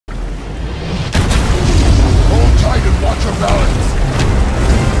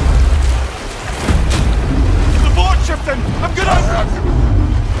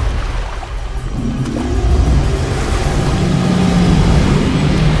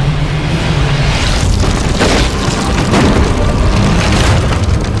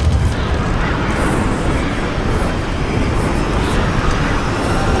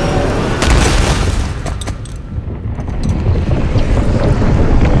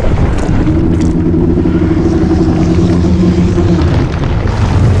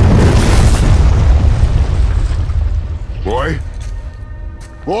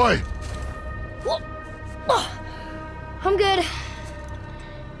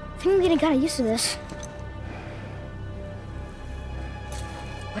think I'm getting kind of used to this.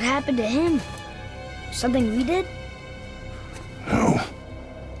 What happened to him? Something we did? No.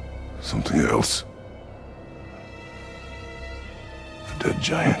 Something else. A dead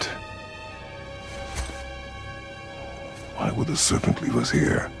giant. Why would the serpent leave us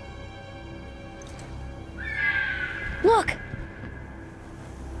here? Look!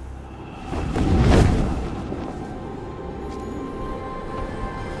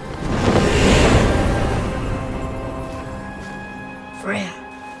 Freya.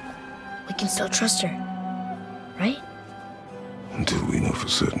 We can still trust her, right? Until we know for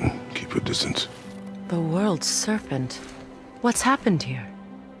certain, keep her distance. The world's serpent. What's happened here?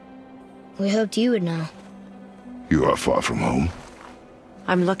 We hoped you would know. You are far from home.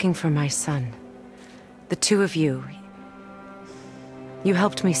 I'm looking for my son. The two of you. You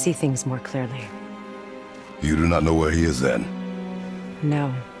helped me see things more clearly. You do not know where he is then?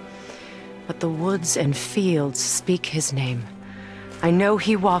 No. But the woods and fields speak his name. I know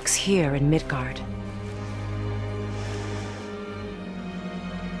he walks here in Midgard.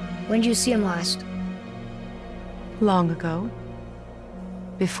 When did you see him last? Long ago.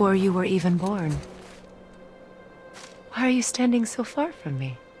 Before you were even born. Why are you standing so far from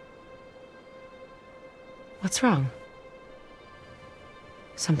me? What's wrong?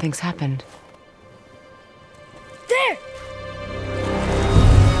 Something's happened. There!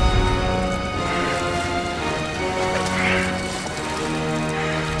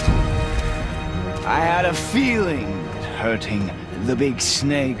 I had a feeling that hurting the big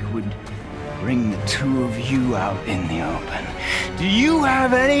snake would bring the two of you out in the open. Do you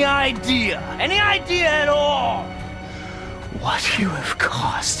have any idea at all, what you have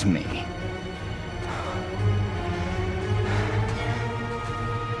cost me?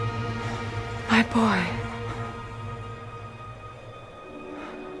 My boy.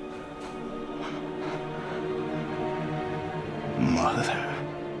 Mother.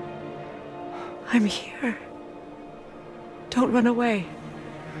 I'm here. Don't run away.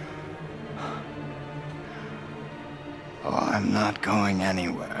 Oh, I'm not going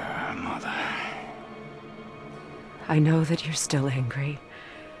anywhere, Mother. I know that you're still angry.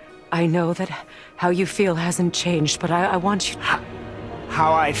 I know that how you feel hasn't changed, but I want you to...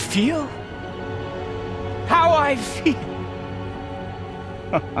 How I feel? How I feel?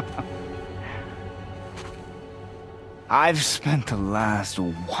 I've spent the last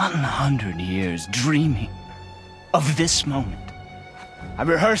 100 years dreaming of this moment. I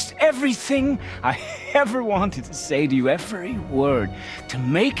rehearsed everything I ever wanted to say to you, every word, to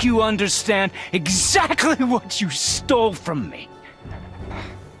make you understand exactly what you stole from me.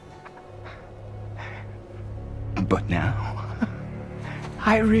 But now,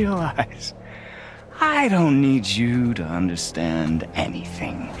 I realize I don't need you to understand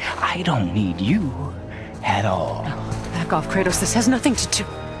anything. I don't need you at all. No, back off, Kratos. This has nothing to do...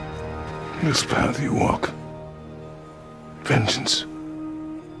 This path you walk. Vengeance.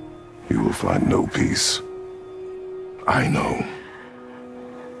 You will find no peace. I know.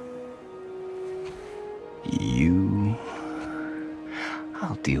 You...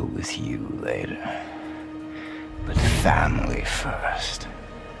 I'll deal with you later. But family first.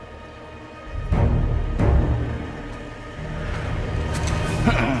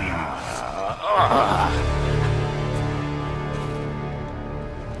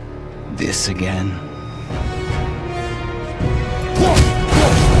 This again?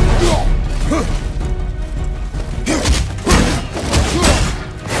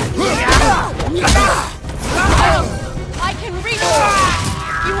 I can reach you!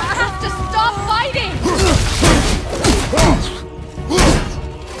 You have to stop fighting!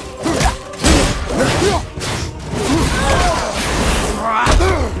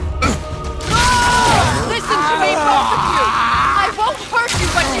 Listen to me, both of you! I won't hurt you,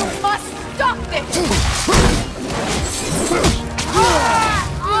 but you must stop this!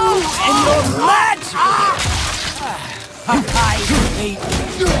 And your magic! I hate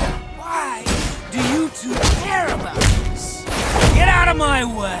you. Why do you two care about this? Get out of my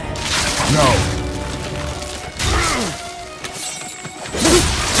way! No.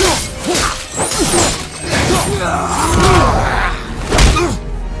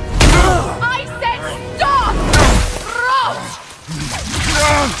 I said stop!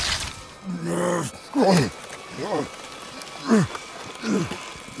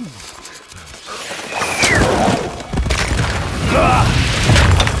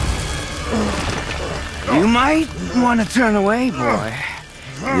 You might want to turn away, boy.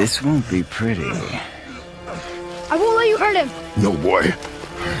 This won't be pretty. I won't let you hurt him! No, boy.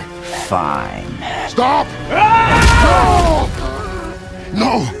 Fine. Stop! No!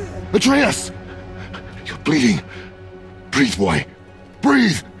 No! Atreus! You're bleeding. Breathe, boy.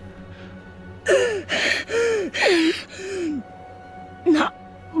 Breathe! Not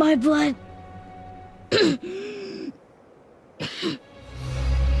my blood.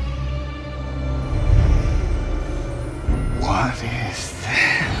 What is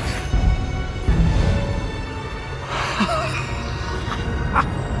that?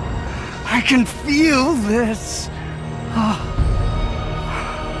 I can feel this.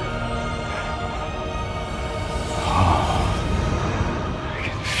 I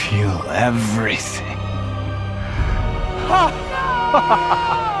can feel everything.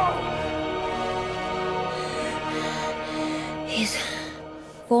 He's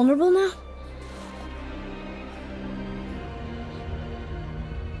vulnerable now?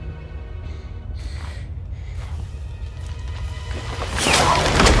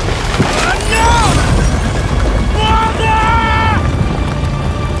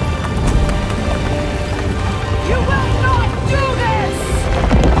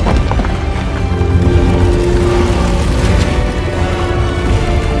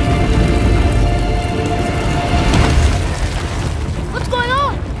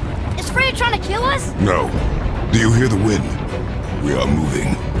 No. Do you hear the wind? We are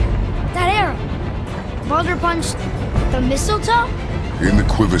moving. That arrow. Baldur punched the mistletoe? In the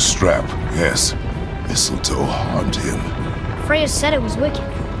quiver strap, yes. Mistletoe harmed him. Freya said it was wicked.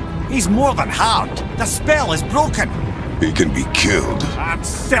 He's more than harmed. The spell is broken. He can be killed. I'm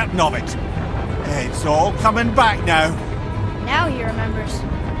certain of it. It's all coming back now. Now he remembers.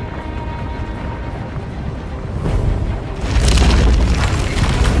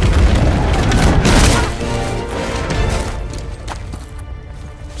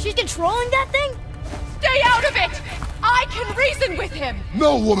 She's controlling that thing? Stay out of it! I can reason with him!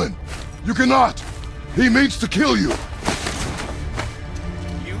 No, woman! You cannot! He means to kill you!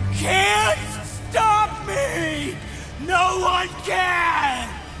 You can't stop me! No one can!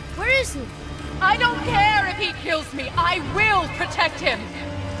 Where is he? I don't care if he kills me. I will protect him.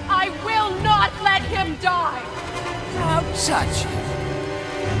 I will not let him die. Don't touch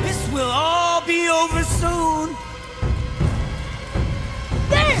him. This will all be over soon.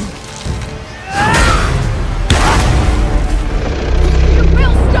 There! You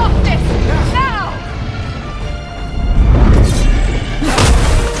will stop this now!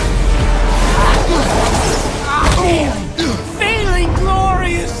 Feeling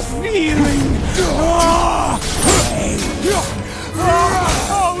glorious feeling. Oh,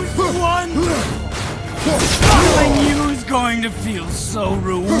 one. I knew it was going to feel so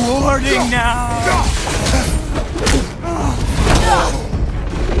rewarding now.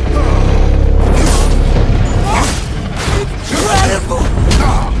 Incredible!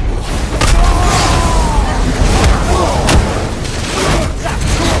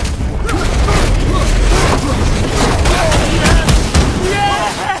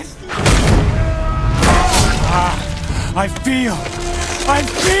 Yes! I feel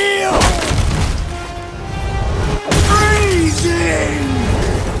freezing!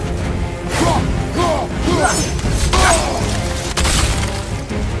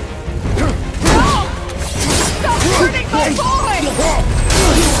 Stop hurting my boy!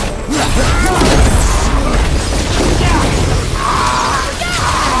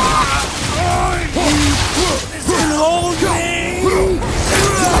 This can hold me!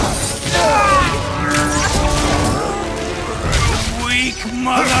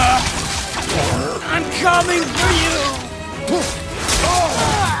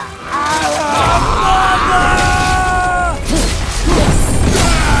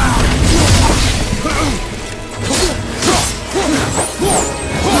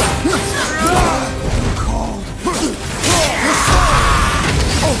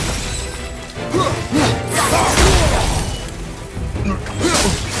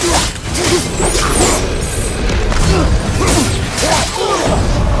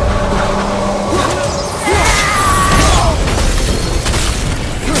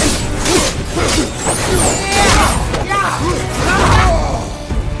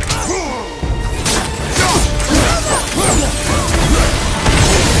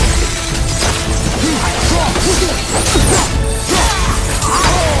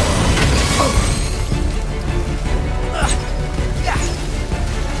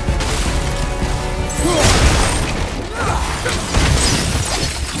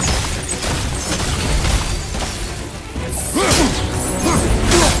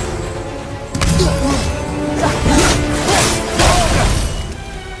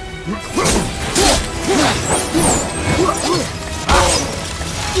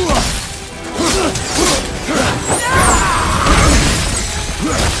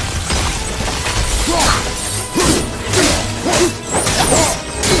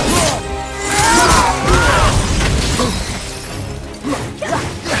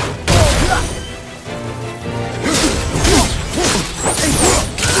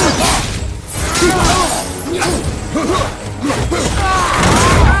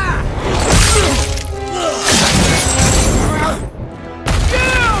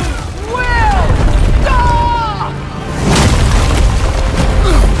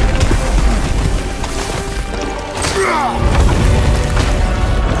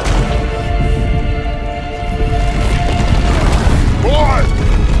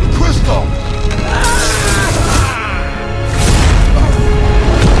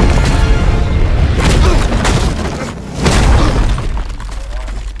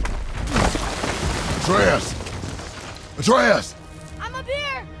 Atreus! I'm up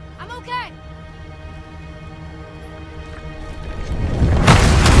here! I'm okay!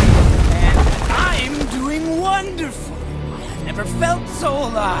 And I'm doing wonderful. I've never felt so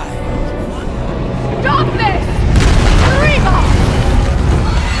alive. Stop this! Freya!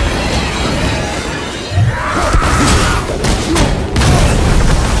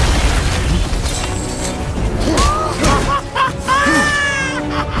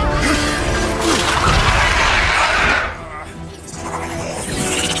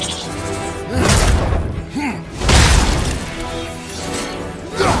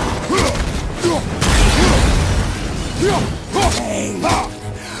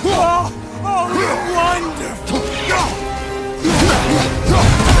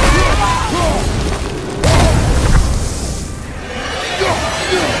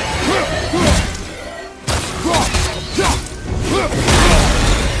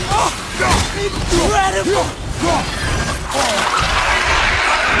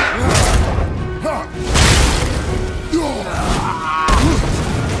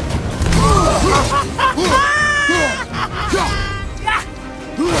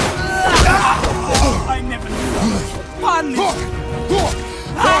 I never knew fun.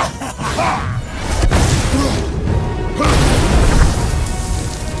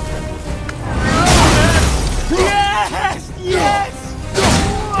 Yes! Yes!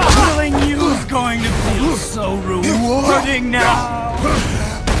 Killing you is going to feel so rewarding now.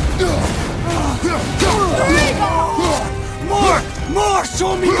 More!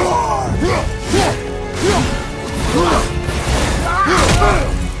 Show me more!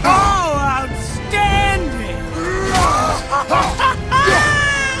 Oh, outstanding!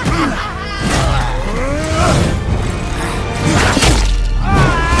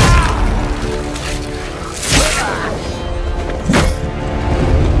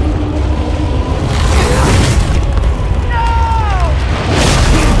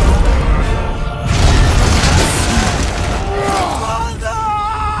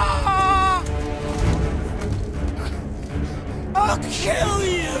 I'll kill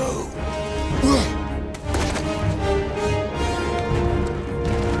you!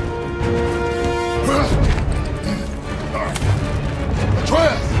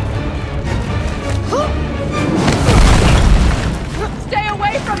 Atreus! Stay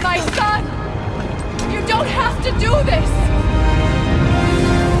away from my son! You don't have to do this!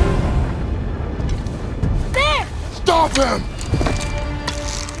 There! Stop him!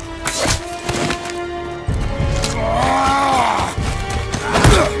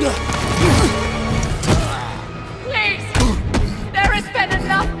 Please! There has been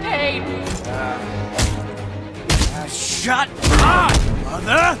enough pain! Shut up,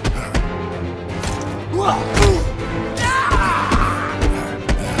 mother!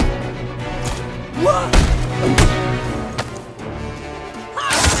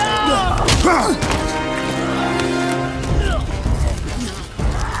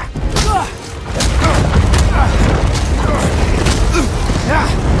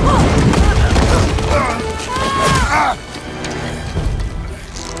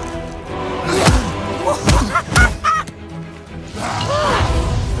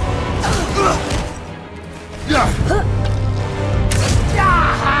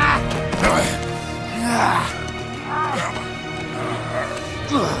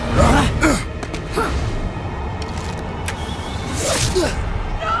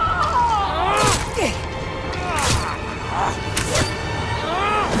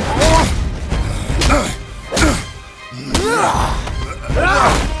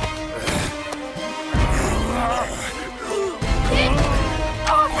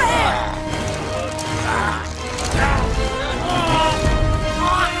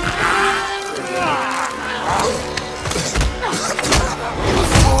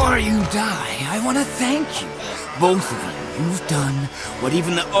 Before you die, I want to thank you. Both of you. You've done what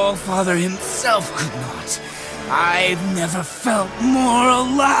even the All-Father himself could not. I've never felt more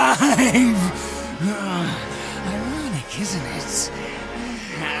alive. Ironic, isn't it?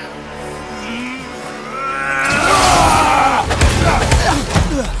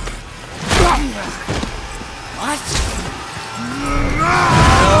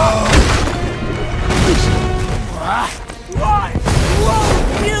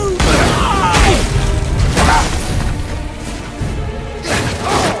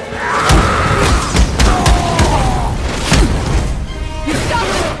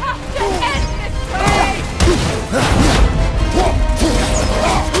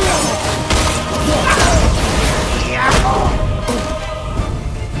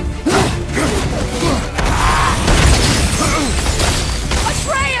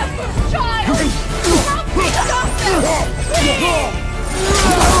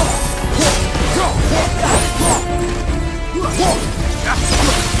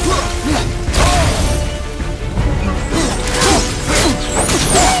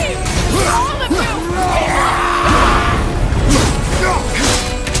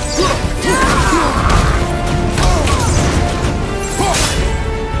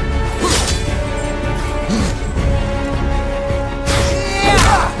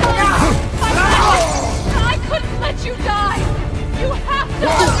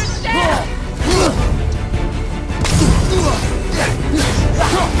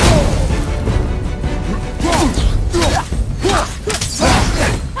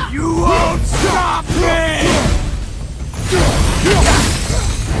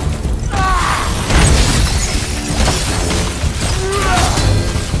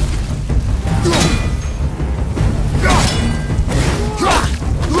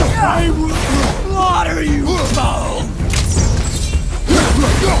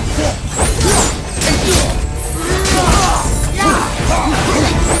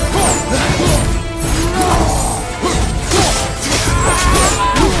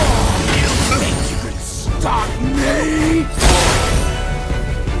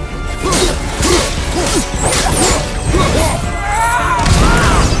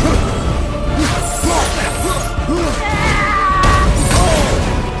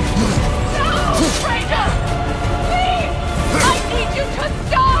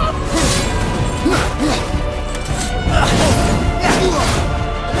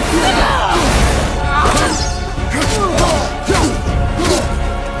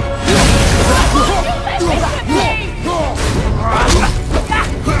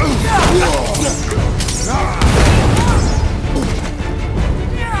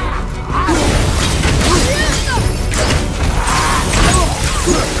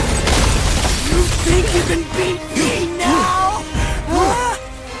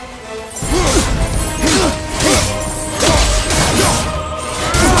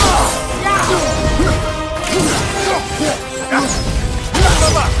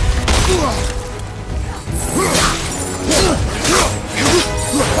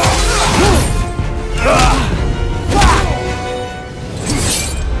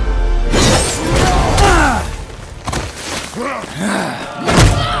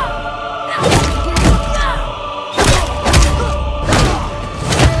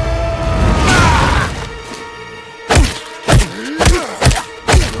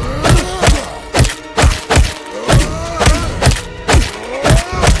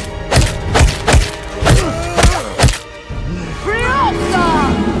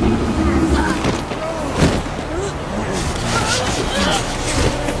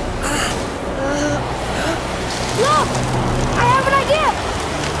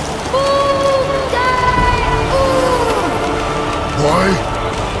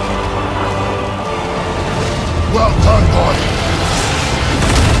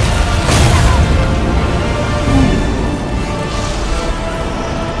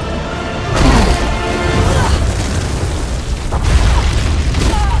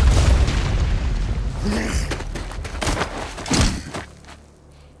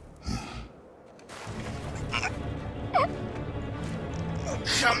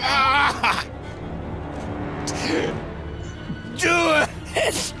 Come on! Do it!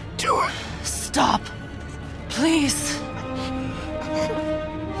 Do it! Stop. Please.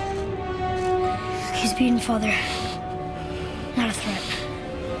 He's beaten, Father. Not a threat.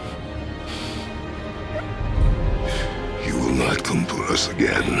 You will not come for us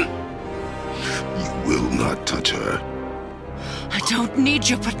again. You will not touch her. I don't need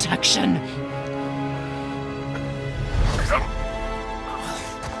your protection.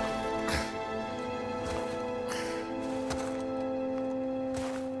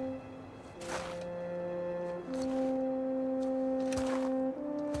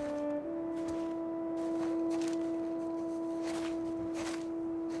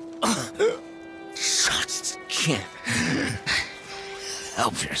 Just can't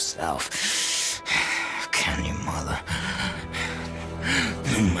help yourself, can you, Mother?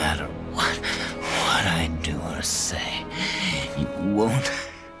 No matter what I do or say, you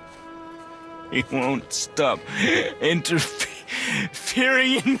won't stop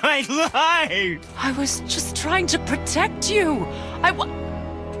interfering in my life. I was just trying to protect you.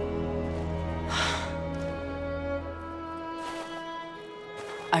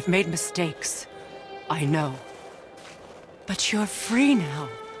 I've made mistakes. I know. But you're free now.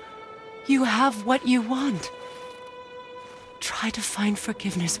 You have what you want. Try to find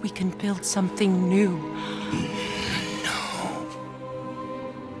forgiveness. We can build something new.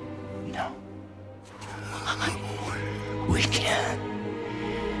 No. We can't.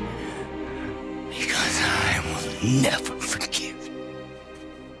 Because I will never forgive you.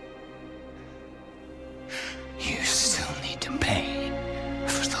 You still need to pay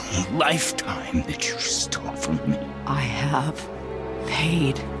for the lifetime that you stole from me. I have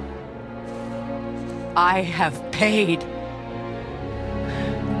paid. I have paid.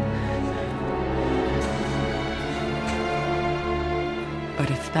 But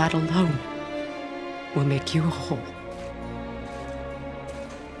if that alone will make you whole,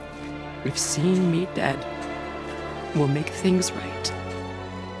 if seeing me dead will make things right,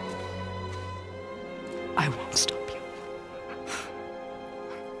 I won't stop you.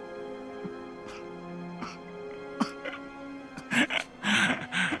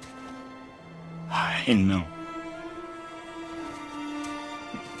 I know.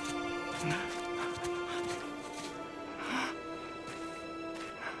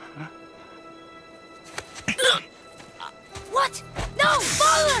 What? No,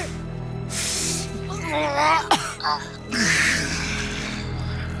 Father!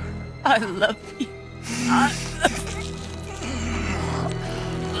 I love you.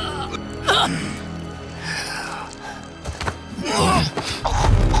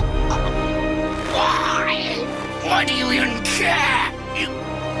 Why do you even care? You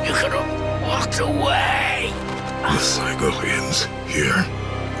could have walked away. The Cygolians here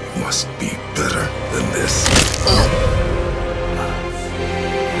must be better than this.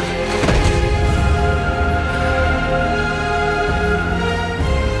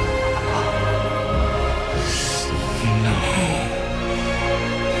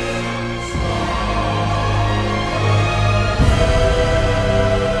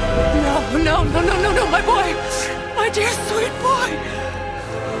 No, my boy! My dear sweet boy!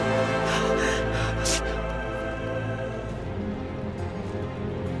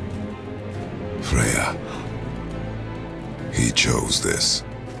 Freya. He chose this.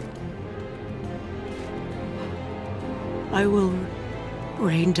 I will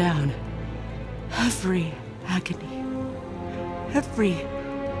rain down every agony, every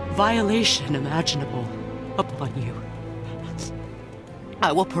violation imaginable upon you.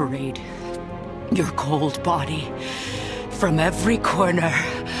 I will parade your cold body from every corner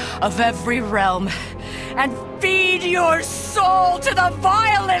of every realm and feed your soul to the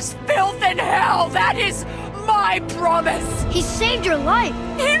vilest filth in hell. That is my promise. He saved your life.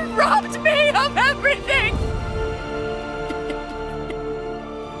 He robbed me of everything.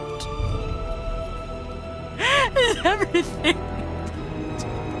 Everything.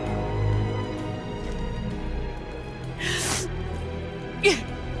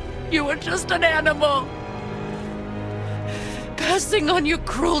 You were just an animal. Passing on your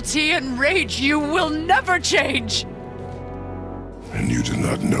cruelty and rage, you will never change. And you do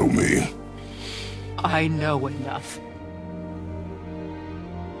not know me. I know enough.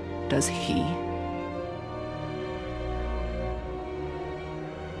 Does he?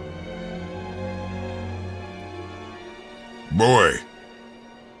 Boy.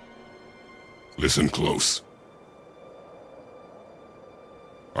 Listen close.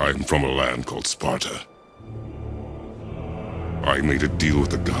 I'm from a land called Sparta. I made a deal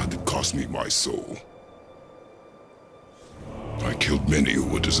with a god that cost me my soul. I killed many who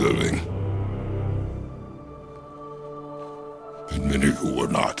were deserving. And many who were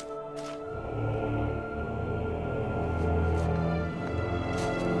not.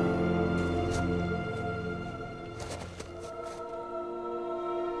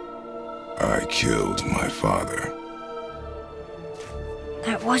 I killed my father.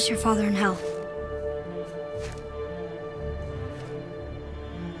 That was your father in hell.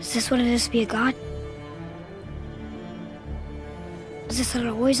 Is this what it is to be a god? Is this how it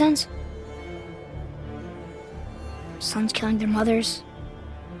always ends? Sons killing their mothers?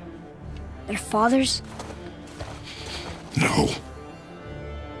 Their fathers? No.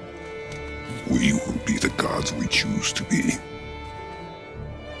 We will be the gods we choose to be.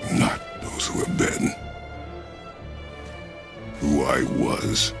 Not those who have been. Who I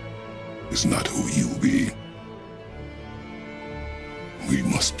was is not who you'll be. We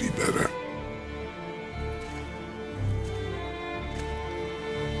must be better.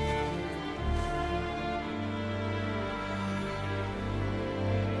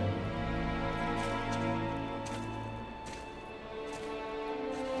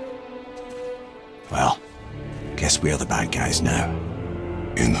 Well, guess we're the bad guys now.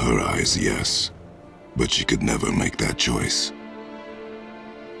 In her eyes, yes. But she could never make that choice.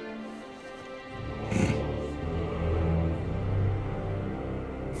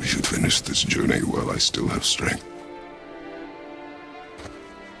 We should finish this journey while I still have strength.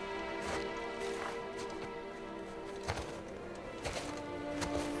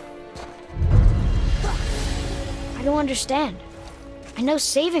 I don't understand. I know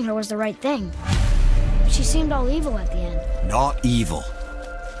saving her was the right thing. But she seemed all evil at the end. Not evil.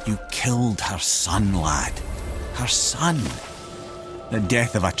 You killed her son, lad. Her son. The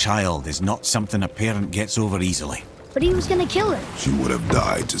death of a child is not something a parent gets over easily. But he was gonna kill her. She would have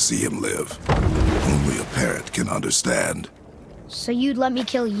died to see him live. Only a parent can understand. So you'd let me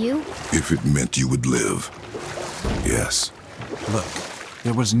kill you? If it meant you would live. Yes. Look,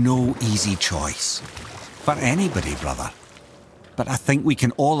 there was no easy choice. For anybody, brother. But I think we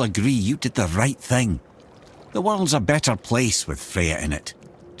can all agree you did the right thing. The world's a better place with Freya in it.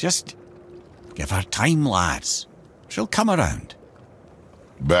 Just give her time, lads. She'll come around.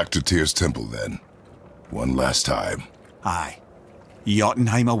 Back to Tyr's temple, then. One last time. Aye.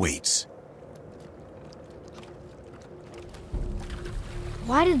 Jotunheim awaits.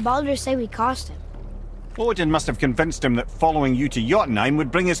 Why did Baldur say we cost him? Odin must have convinced him that following you to Jotunheim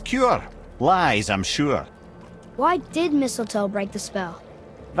would bring his cure. Lies, I'm sure. Why did mistletoe break the spell?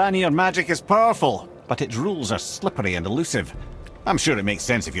 Vanir magic is powerful, but its rules are slippery and elusive. I'm sure it makes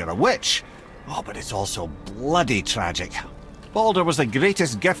sense if you're a witch. Oh, but it's also bloody tragic. Baldur was the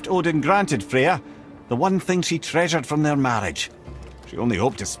greatest gift Odin granted Freya, the one thing she treasured from their marriage. She only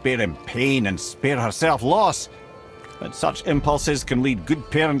hoped to spare him pain and spare herself loss. But such impulses can lead good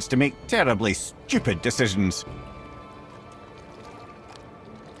parents to make terribly stupid decisions.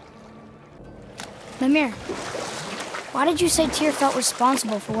 Mimir, why did you say Tyr felt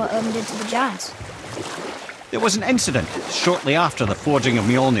responsible for what Odin did to the giants? There was an incident shortly after the forging of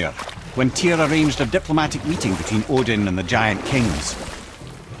Mjolnir, when Tyr arranged a diplomatic meeting between Odin and the giant kings.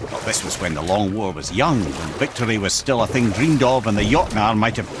 Well, this was when the Long War was young, when victory was still a thing dreamed of, and the Jotnar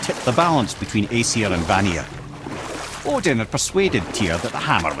might have tipped the balance between Aesir and Vanir. Odin had persuaded Tyr that the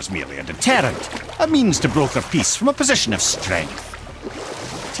hammer was merely a deterrent, a means to broker peace from a position of strength.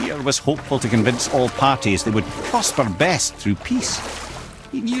 Tyr was hopeful to convince all parties they would prosper best through peace.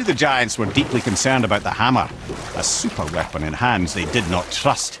 He knew the giants were deeply concerned about the hammer, a super weapon in hands they did not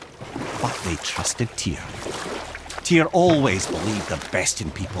trust. But they trusted Tyr. Tyr always believed the best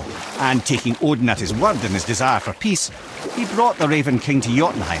in people, and taking Odin at his word in his desire for peace, he brought the Raven King to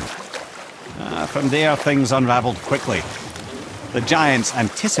Jotunheim. From there, things unravelled quickly. The giants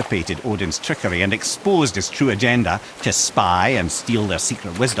anticipated Odin's trickery and exposed his true agenda to spy and steal their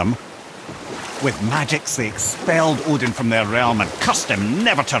secret wisdom. With magics, they expelled Odin from their realm and cursed him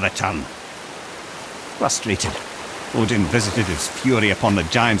never to return. Frustrated, Odin visited his fury upon the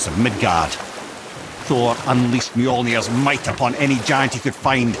giants of Midgard. Thor unleashed Mjolnir's might upon any giant he could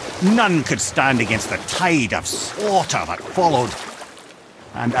find. None could stand against the tide of slaughter that followed.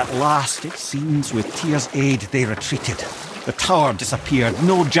 And at last, it seems, with Tyr's aid, they retreated. The tower disappeared,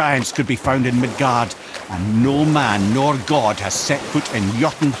 no giants could be found in Midgard, and no man nor god has set foot in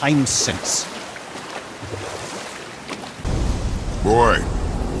Jotunheim since. Boy,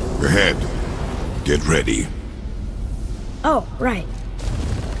 ahead. Get ready. Oh, right.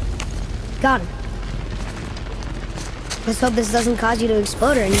 Got him. Let's hope this doesn't cause you to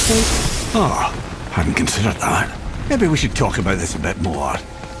explode or anything. Oh, hadn't considered that. Maybe we should talk about this a bit more.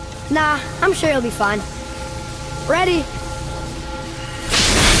 Nah, I'm sure you'll be fine. Ready?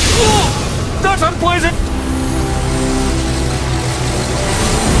 That's unpleasant!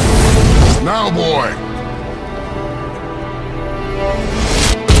 Now, boy!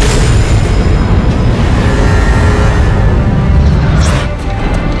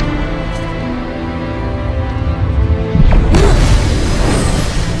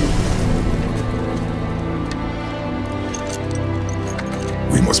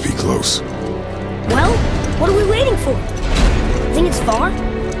 We must be close. Well, what are we waiting for? Think it's far?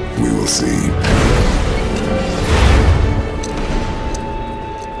 We will see.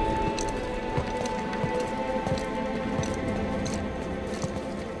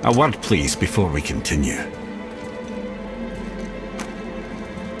 A word, please, before we continue.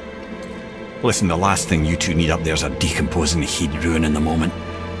 Listen, the last thing you two need up there's a decomposing heat ruining the moment.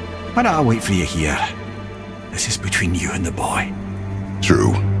 Why don't I wait for you here? This is between you and the boy.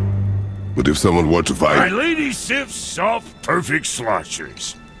 True. But if someone were to My fight... lady Sif's soft, perfect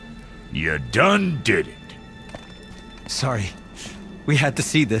sloshers. You done did it. Sorry. We had to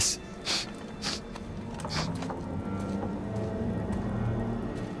see this.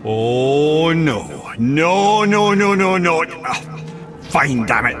 Oh, no. No, no, no, no, no. Fine,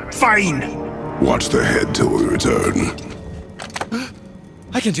 damn it. Fine! Watch the head till we return.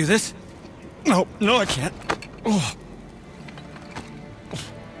 I can do this. No, I can't. Oh.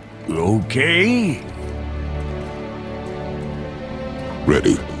 Okay.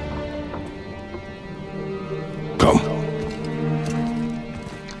 Ready. Come.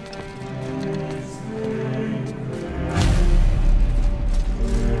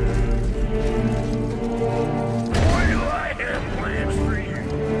 Boy, do I have plans for you.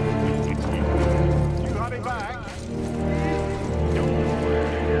 You got it back. Don't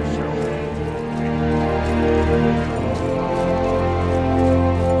worry yourself.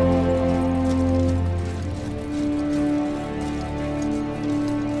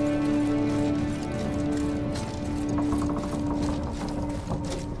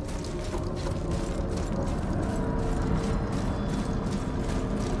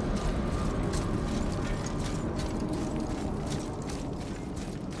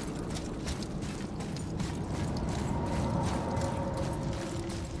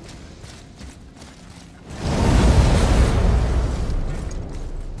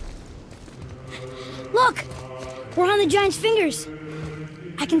 Look! We're on the giant's fingers.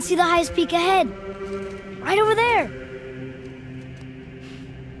 I can see the highest peak ahead. Right over there.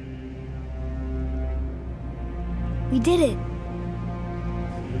 We did it.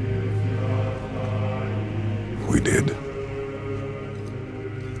 We did.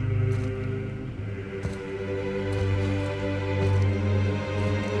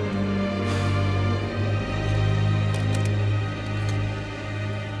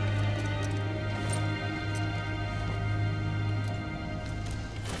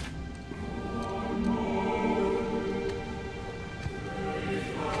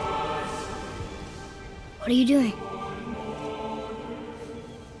 What are you doing?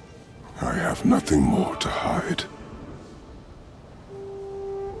 I have nothing more to hide.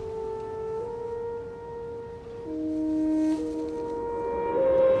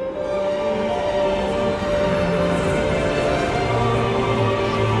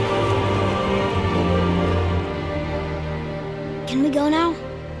 Can we go now?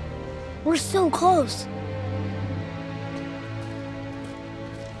 We're so close.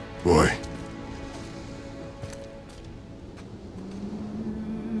 Boy.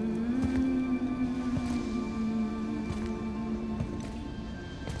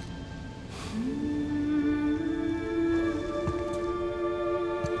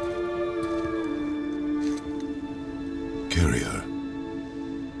 Carry her.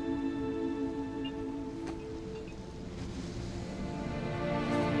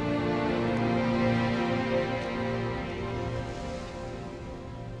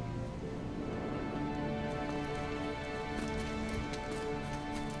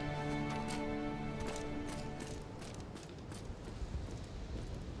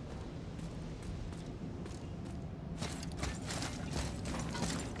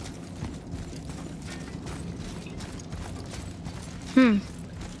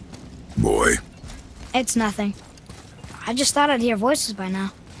 Boy, It's nothing. I just thought I'd hear voices by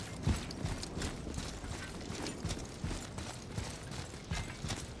now.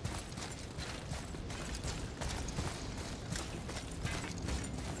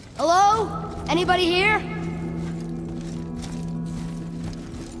 Hello? Anybody here?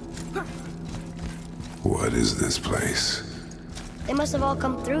 what is this place? They must have all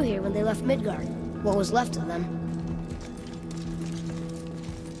come through here when they left Midgard. What was left of them.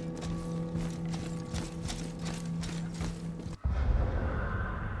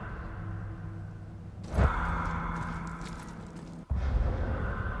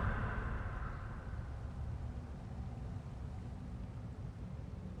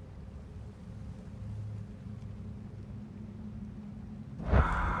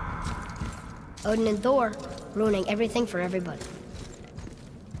 Odin and Thor, ruining everything for everybody.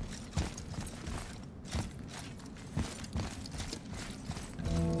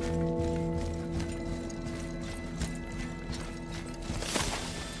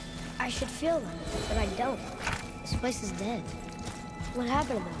 I should feel them, but I don't. This place is dead. What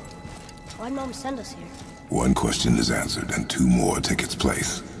happened to them? Why'd Mom send us here? One question is answered, and two more take its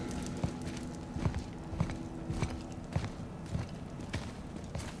place.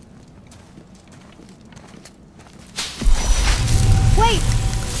 Wait!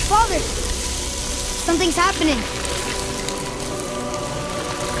 Father! Something's happening!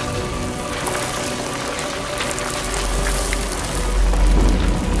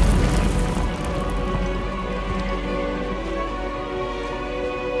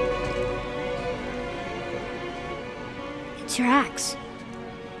 It's your axe.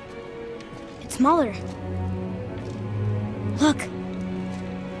 It's Mother. Look!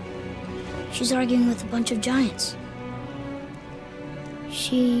 She's arguing with a bunch of giants.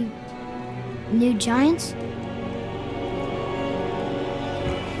 She knew giants?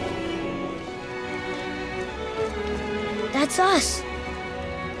 That's us.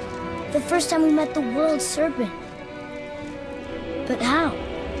 The first time we met the world serpent. But how?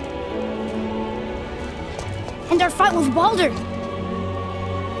 And our fight with Baldur.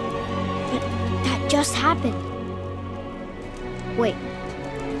 But that just happened. Wait.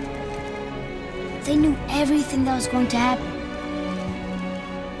 They knew everything that was going to happen.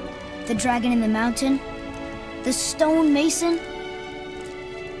 The dragon in the mountain, the stone mason,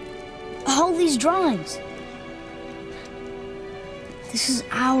 all these drawings. This is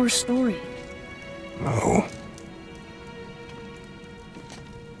our story. No.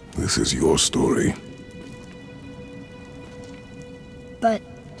 This is your story. But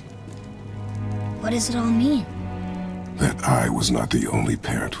what does it all mean? That I was not the only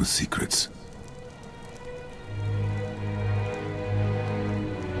parent with secrets.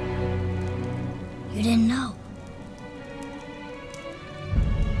 You didn't know.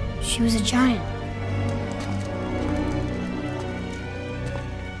 She was a giant.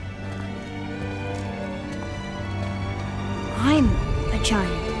 I'm a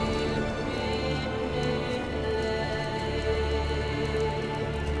giant.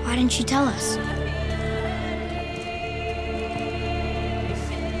 Why didn't she tell us?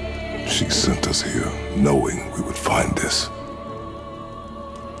 She sent us here, knowing we would find this.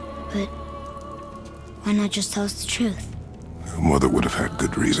 But why not just tell us the truth? Your mother would have had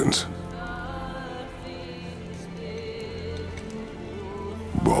good reasons.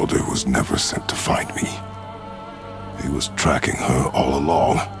 Baldur was never sent to find me. He was tracking her all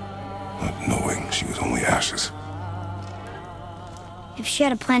along, not knowing she was only ashes. If she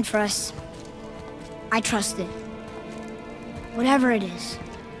had a plan for us, I trust it. Whatever it is.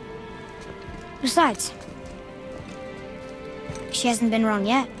 Besides, she hasn't been wrong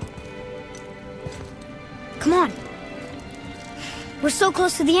yet. Come on. We're so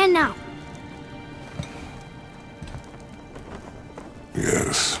close to the end now.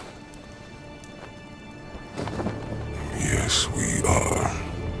 Yes. Yes, we are.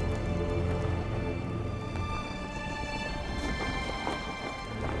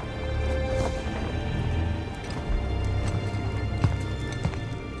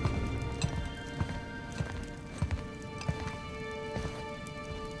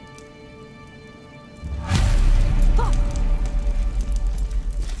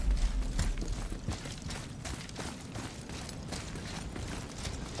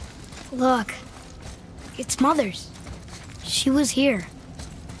 Look, it's Mother's. She was here.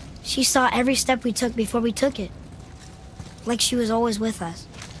 She saw every step we took before we took it. Like she was always with us.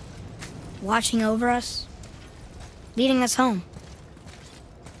 Watching over us. Leading us home.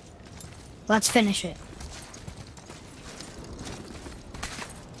 Let's finish it.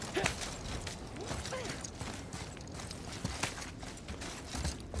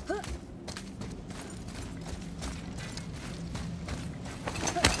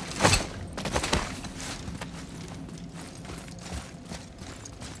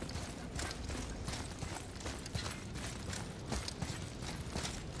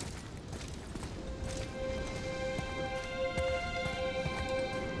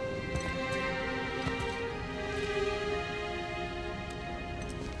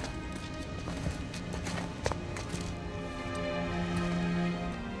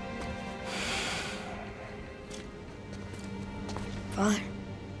 Father?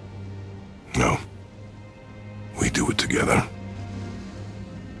 No. We do it together.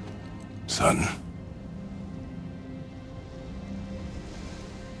 Son.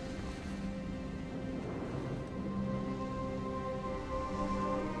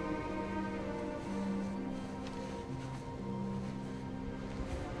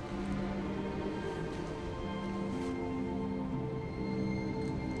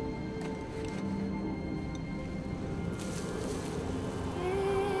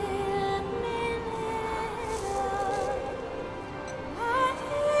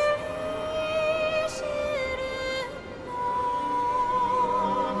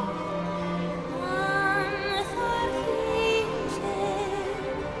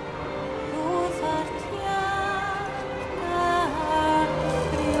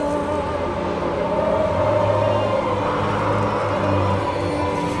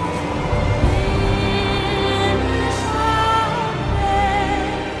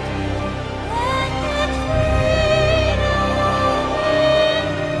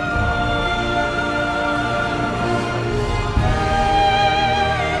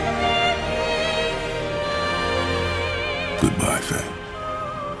 Goodbye, Faye.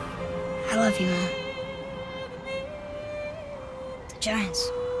 I love you, Mom. The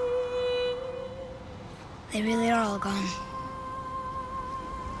Giants. They really are all gone.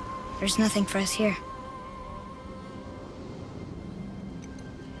 There's nothing for us here.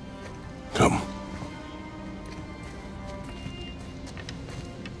 Come.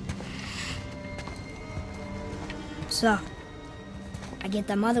 So, I get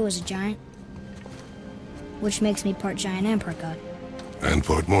that Mother was a giant, which makes me part giant and part god. And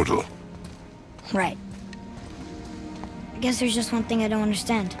part mortal. Right. I guess there's just one thing I don't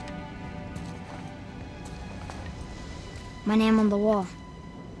understand. My name on the wall.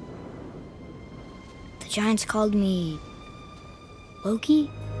 The Giants called me... Loki?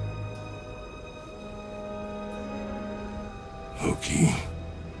 Loki.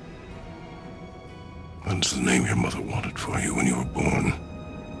 That's the name your mother wanted for you when you were born.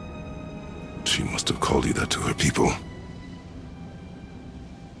 She must have called you that to her people.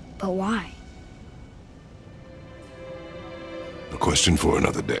 But why? A question for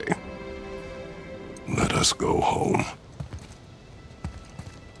another day. Let us go home.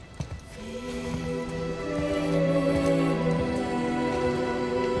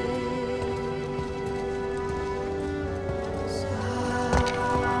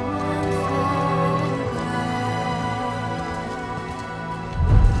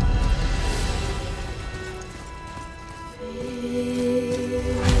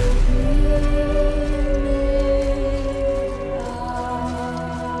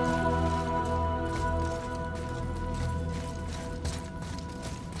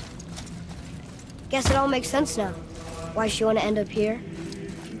 Guess it all makes sense now. Why she want to end up here?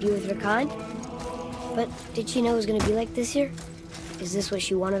 Be with her kind? But did she know it was going to be like this here? Is this what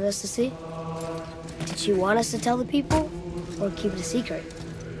she wanted us to see? Did she want us to tell the people? Or keep it a secret?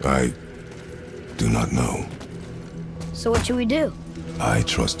 I do not know. So what should we do? I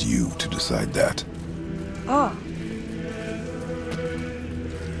trust you to decide that. Oh.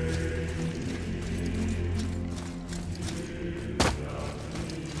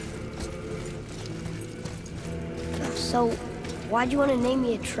 So, why'd you want to name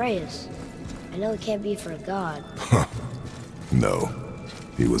me Atreus? I know it can't be for a god. No.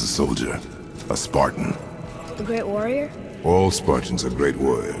 He was a soldier. A Spartan. The great warrior? All Spartans are great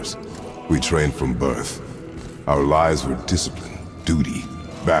warriors. We trained from birth. Our lives were discipline, duty,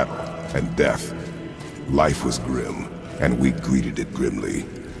 battle, and death. Life was grim, and we greeted it grimly.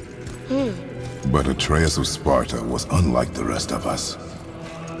 But Atreus of Sparta was unlike the rest of us.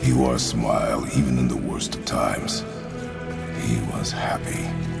 He wore a smile even in the worst of times. He was happy.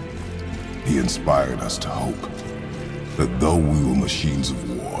 He inspired us to hope that though we were machines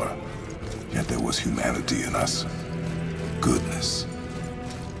of war, yet there was humanity in us. Goodness.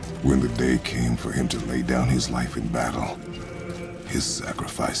 When the day came for him to lay down his life in battle, his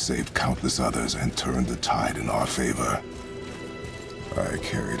sacrifice saved countless others and turned the tide in our favor. I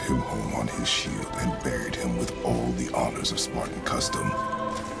carried him home on his shield and buried him with all the honors of Spartan custom.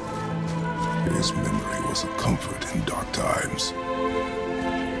 His memory was a comfort in dark times.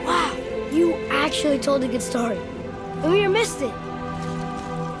 Wow, you actually told a good story. And we missed it.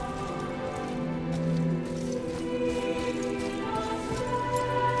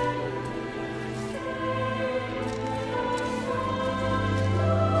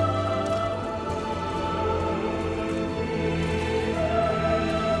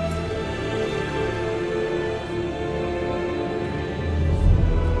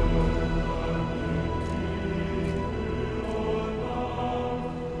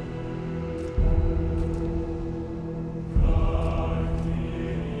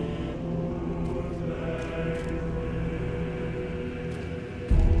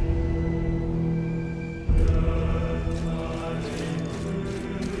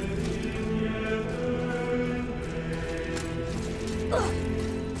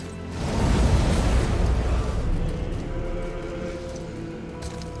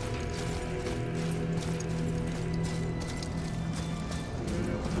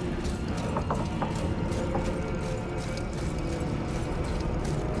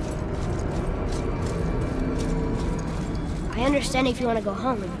 understand if you want to go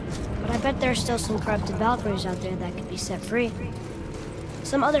home, but I bet there are still some corrupted Valkyries out there that could be set free.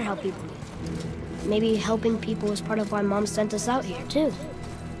 Some other help people need. Maybe helping people was part of why Mom sent us out here, too.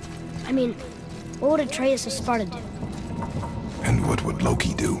 I mean, what would Atreus of Sparta do? And what would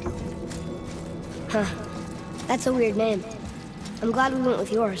Loki do? Huh. That's a weird name. I'm glad we went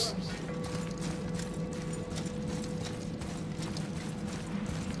with yours.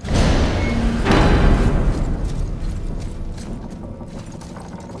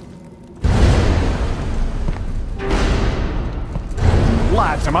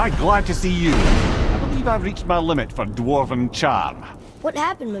 Lads, am I glad to see you. I believe I've reached my limit for dwarven charm. What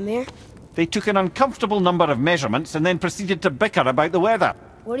happened, Mimir? They took an uncomfortable number of measurements and then proceeded to bicker about the weather.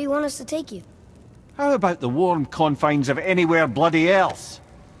 Where do you want us to take you? How about the warm confines of anywhere bloody else?